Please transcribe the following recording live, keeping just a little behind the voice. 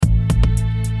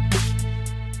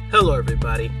Hello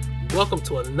everybody, welcome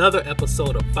to another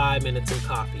episode of 5 Minutes in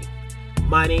Coffee.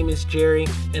 My name is Jerry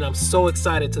and I'm so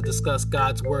excited to discuss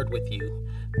God's Word with you.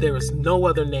 There is no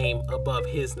other name above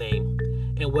His name,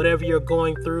 and whatever you're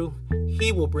going through,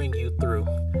 He will bring you through.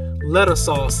 Let us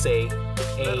all say,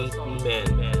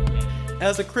 Amen.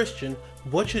 As a Christian,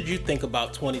 what should you think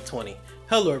about 2020?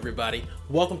 Hello everybody,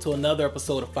 welcome to another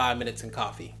episode of 5 Minutes in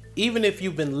Coffee. Even if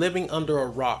you've been living under a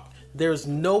rock, there's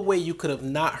no way you could have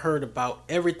not heard about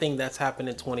everything that's happened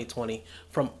in 2020.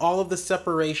 From all of the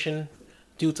separation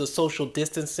due to social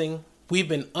distancing, we've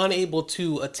been unable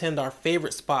to attend our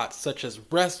favorite spots such as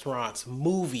restaurants,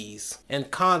 movies,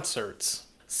 and concerts.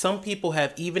 Some people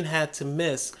have even had to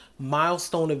miss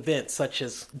milestone events such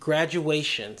as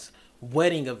graduations,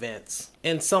 wedding events,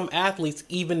 and some athletes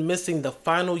even missing the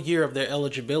final year of their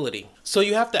eligibility. So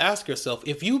you have to ask yourself,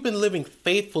 if you've been living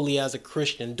faithfully as a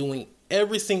Christian, doing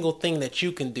every single thing that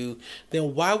you can do,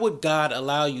 then why would God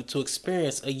allow you to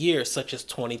experience a year such as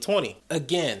 2020?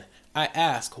 Again, I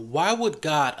ask, why would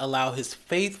God allow His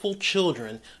faithful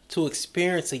children to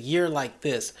experience a year like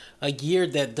this, a year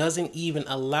that doesn't even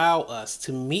allow us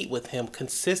to meet with Him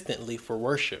consistently for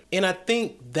worship? And I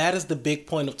think that is the big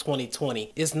point of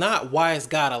 2020. It's not why is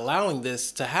God allowing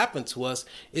this to happen to us,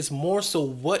 it's more so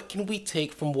what can we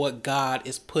take from what God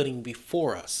is putting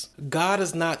before us. God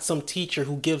is not some teacher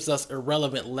who gives us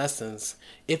irrelevant lessons.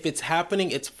 If it's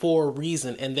happening, it's for a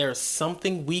reason, and there's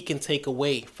something we can take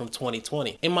away from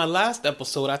 2020. In my last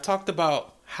episode, I talked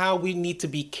about how we need to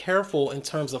be careful in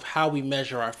terms of how we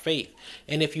measure our faith.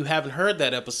 And if you haven't heard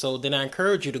that episode, then I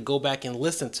encourage you to go back and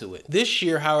listen to it. This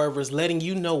year, however, is letting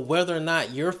you know whether or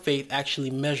not your faith actually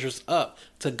measures up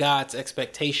to God's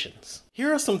expectations.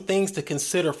 Here are some things to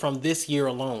consider from this year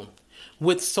alone.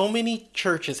 With so many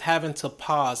churches having to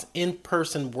pause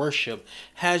in-person worship,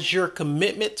 has your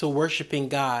commitment to worshiping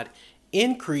God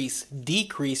increased,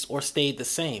 decreased, or stayed the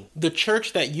same? The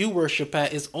church that you worship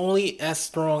at is only as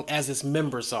strong as its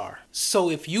members are. So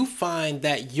if you find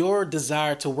that your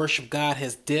desire to worship God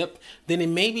has dipped, then it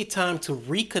may be time to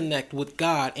reconnect with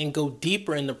God and go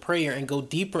deeper into prayer and go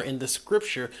deeper into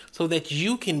scripture so that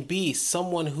you can be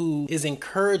someone who is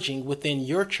encouraging within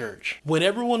your church. When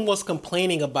everyone was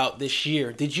complaining about this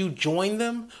year, did you join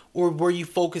them or were you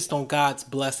focused on God's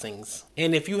blessings?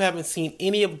 And if you haven't seen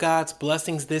any of God's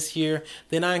blessings this year,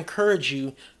 then I encourage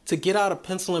you to get out a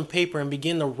pencil and paper and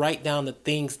begin to write down the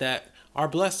things that are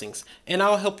blessings. And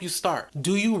I'll help you start.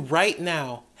 Do you right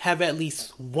now have at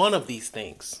least one of these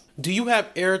things? Do you have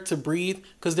air to breathe?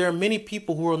 Because there are many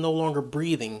people who are no longer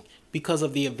breathing because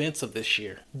of the events of this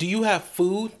year. Do you have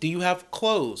food? Do you have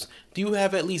clothes? Do you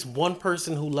have at least one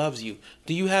person who loves you?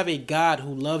 Do you have a God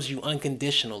who loves you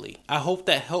unconditionally? I hope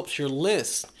that helps your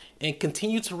list. And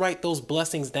continue to write those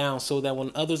blessings down so that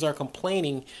when others are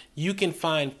complaining, you can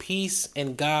find peace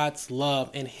in God's love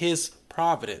and His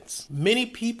providence. Many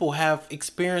people have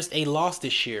experienced a loss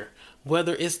this year,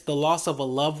 whether it's the loss of a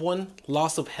loved one,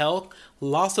 loss of health,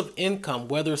 loss of income,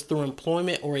 whether it's through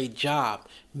employment or a job.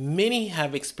 Many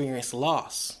have experienced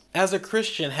loss. As a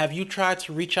Christian, have you tried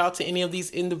to reach out to any of these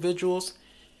individuals?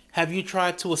 Have you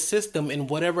tried to assist them in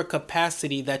whatever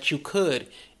capacity that you could?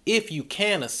 If you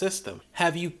can assist them,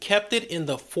 have you kept it in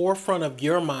the forefront of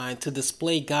your mind to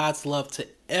display God's love to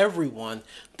everyone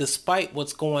despite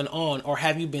what's going on, or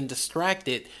have you been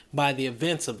distracted by the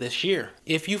events of this year?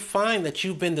 If you find that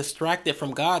you've been distracted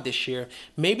from God this year,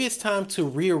 maybe it's time to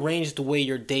rearrange the way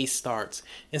your day starts.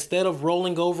 Instead of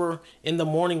rolling over in the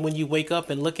morning when you wake up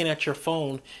and looking at your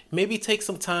phone, maybe take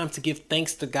some time to give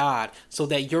thanks to God so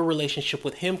that your relationship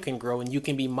with Him can grow and you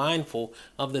can be mindful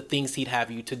of the things He'd have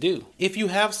you to do. If you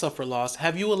have suffered loss,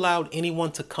 have you allowed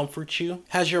anyone to comfort you?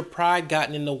 Has your pride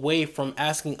gotten in the way from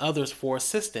asking others for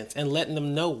assistance and letting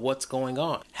them know what's going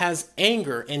on? Has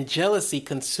anger and jealousy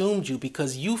consumed you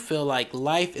because you feel like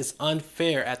life is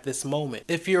unfair at this moment?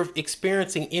 If you're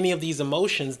experiencing any of these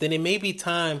emotions, then it may be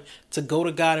time to go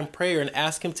to God in prayer and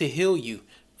ask Him to heal you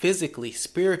physically,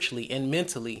 spiritually, and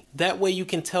mentally. That way you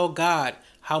can tell God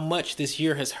how much this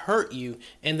year has hurt you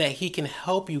and that He can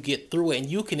help you get through it and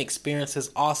you can experience His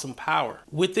awesome power.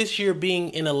 With this year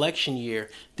being an election year,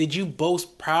 did you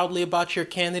boast proudly about your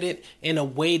candidate in a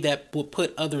way that would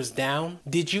put others down?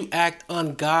 Did you act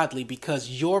ungodly because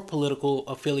your political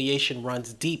affiliation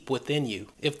runs deep within you?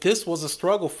 If this was a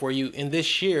struggle for you in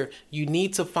this year, you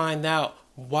need to find out,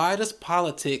 why does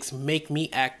politics make me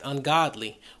act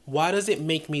ungodly? Why does it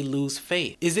make me lose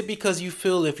faith? Is it because you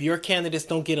feel if your candidates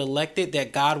don't get elected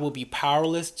that God will be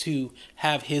powerless to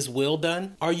have his will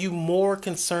done? Are you more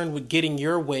concerned with getting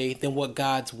your way than what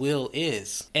God's will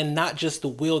is? And not just the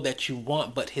will that you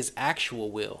want, but his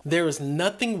actual will. There is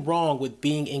nothing wrong with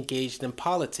being engaged in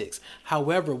politics.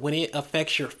 However, when it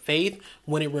affects your faith,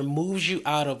 when it removes you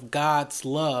out of God's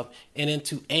love and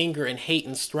into anger and hate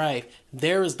and strife,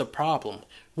 there is the problem.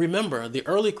 Remember, the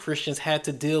early Christians had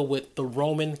to deal with the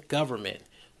Roman government,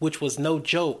 which was no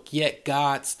joke, yet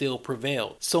God still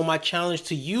prevailed. So my challenge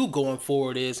to you going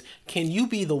forward is, can you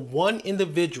be the one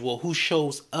individual who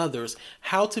shows others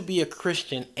how to be a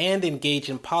Christian and engage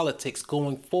in politics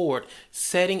going forward,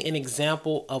 setting an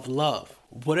example of love?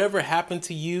 Whatever happened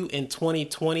to you in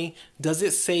 2020, does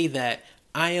it say that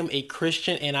I am a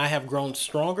Christian and I have grown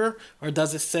stronger? Or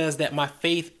does it says that my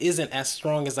faith isn't as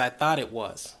strong as I thought it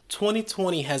was?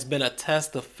 2020 has been a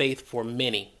test of faith for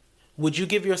many. Would you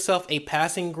give yourself a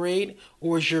passing grade,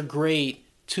 or is your grade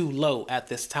too low at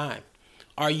this time?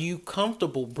 Are you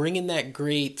comfortable bringing that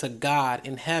grade to God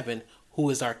in heaven, who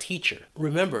is our teacher?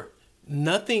 Remember,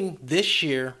 nothing this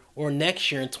year or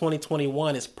next year in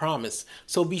 2021 is promised,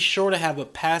 so be sure to have a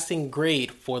passing grade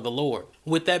for the Lord.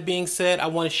 With that being said, I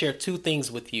want to share two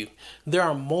things with you. There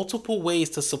are multiple ways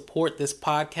to support this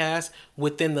podcast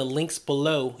within the links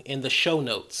below in the show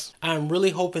notes. I'm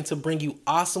really hoping to bring you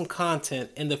awesome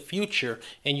content in the future,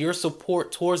 and your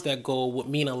support towards that goal would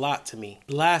mean a lot to me.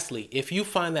 Lastly, if you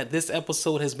find that this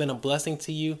episode has been a blessing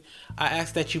to you, I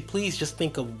ask that you please just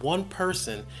think of one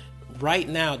person right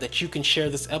now that you can share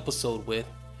this episode with,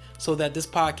 so that this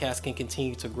podcast can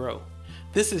continue to grow.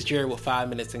 This is Jerry with 5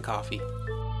 Minutes in Coffee.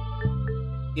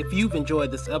 If you've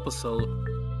enjoyed this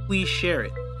episode, please share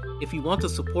it. If you want to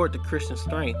support the Christian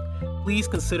Strength, please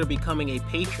consider becoming a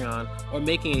Patreon or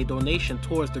making a donation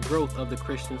towards the growth of the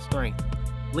Christian Strength.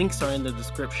 Links are in the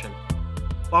description.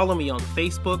 Follow me on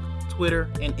Facebook, Twitter,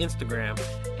 and Instagram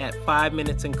at 5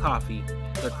 Minutes in Coffee,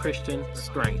 the Christian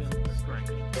Strength.